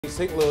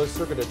St. Louis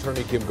Circuit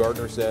Attorney Kim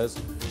Gardner says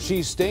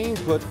she's staying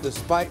put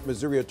despite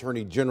Missouri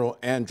Attorney General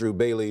Andrew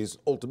Bailey's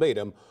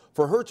ultimatum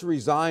for her to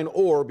resign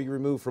or be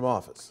removed from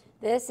office.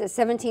 This is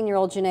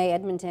 17-year-old Janae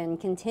Edmonton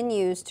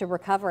continues to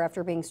recover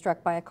after being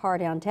struck by a car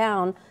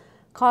downtown,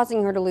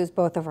 causing her to lose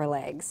both of her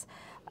legs.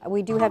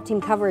 We do have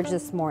team coverage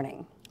this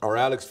morning. Our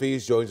Alex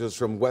Fees joins us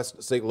from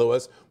West St.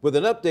 Louis with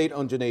an update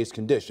on Janae's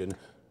condition.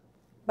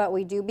 But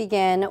we do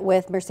begin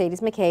with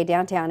Mercedes McKay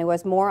downtown, who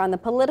has more on the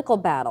political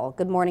battle.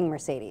 Good morning,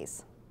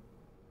 Mercedes.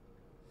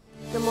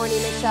 Good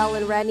morning, Michelle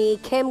and Rennie.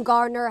 Kim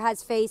Gardner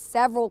has faced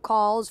several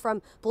calls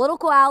from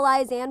political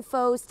allies and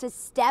foes to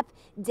step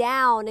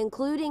down,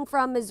 including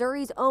from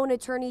Missouri's own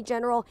Attorney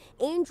General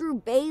Andrew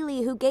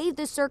Bailey, who gave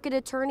the circuit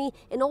attorney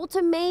an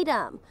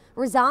ultimatum: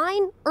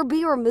 resign or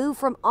be removed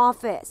from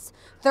office.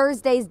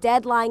 Thursday's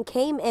deadline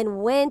came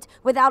and went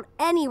without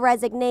any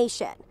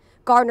resignation.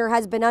 Gardner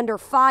has been under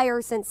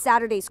fire since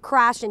Saturday's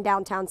crash in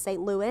downtown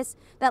St. Louis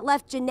that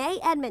left Janae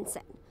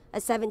Edmonton, a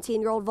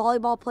 17-year-old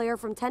volleyball player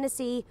from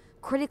Tennessee,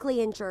 critically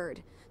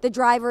injured. The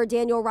driver,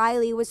 Daniel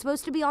Riley, was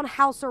supposed to be on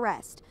house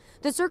arrest.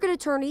 The circuit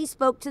attorney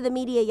spoke to the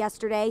media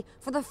yesterday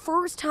for the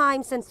first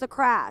time since the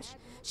crash.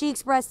 She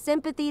expressed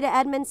sympathy to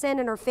Edmondson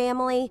and her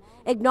family,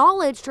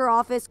 acknowledged her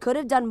office could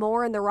have done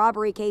more in the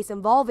robbery case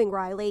involving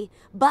Riley,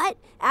 but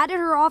added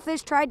her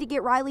office tried to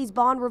get Riley's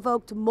bond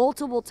revoked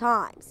multiple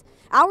times.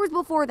 Hours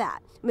before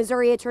that,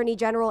 Missouri Attorney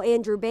General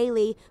Andrew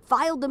Bailey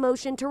filed the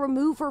motion to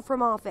remove her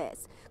from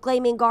office,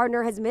 claiming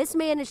Gardner has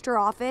mismanaged her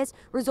office,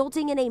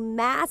 resulting in a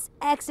mass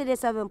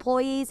exodus of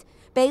employees.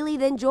 Bailey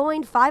then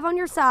joined Five on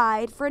Your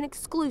Side for an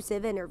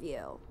exclusive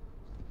interview.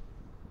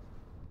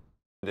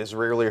 It has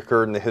rarely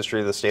occurred in the history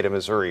of the state of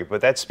Missouri,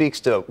 but that speaks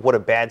to what a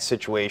bad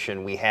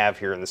situation we have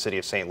here in the city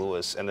of St.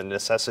 Louis and the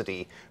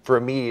necessity for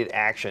immediate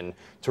action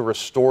to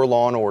restore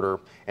law and order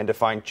and to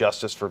find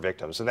justice for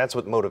victims. And that's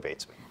what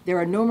motivates me. There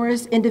are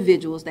numerous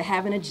individuals that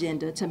have an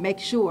agenda to make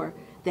sure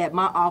that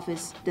my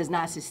office does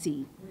not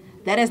succeed.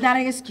 That is not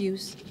an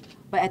excuse,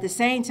 but at the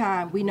same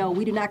time, we know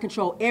we do not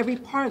control every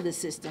part of the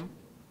system.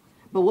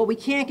 But what we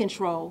can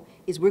control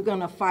is we're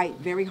going to fight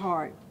very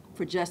hard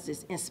for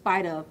justice in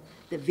spite of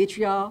the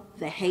vitriol,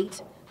 the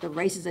hate, the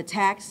racist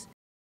attacks.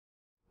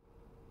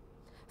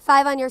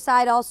 Five on Your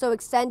Side also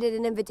extended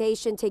an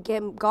invitation to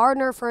Kim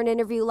Gardner for an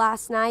interview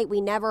last night.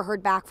 We never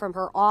heard back from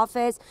her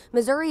office.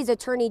 Missouri's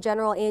Attorney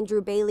General Andrew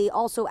Bailey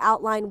also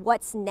outlined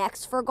what's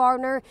next for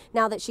Gardner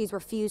now that she's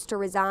refused to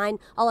resign.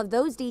 All of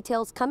those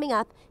details coming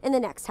up in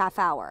the next half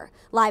hour.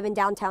 Live in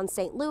downtown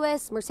St.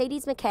 Louis,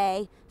 Mercedes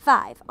McKay,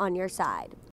 Five on Your Side.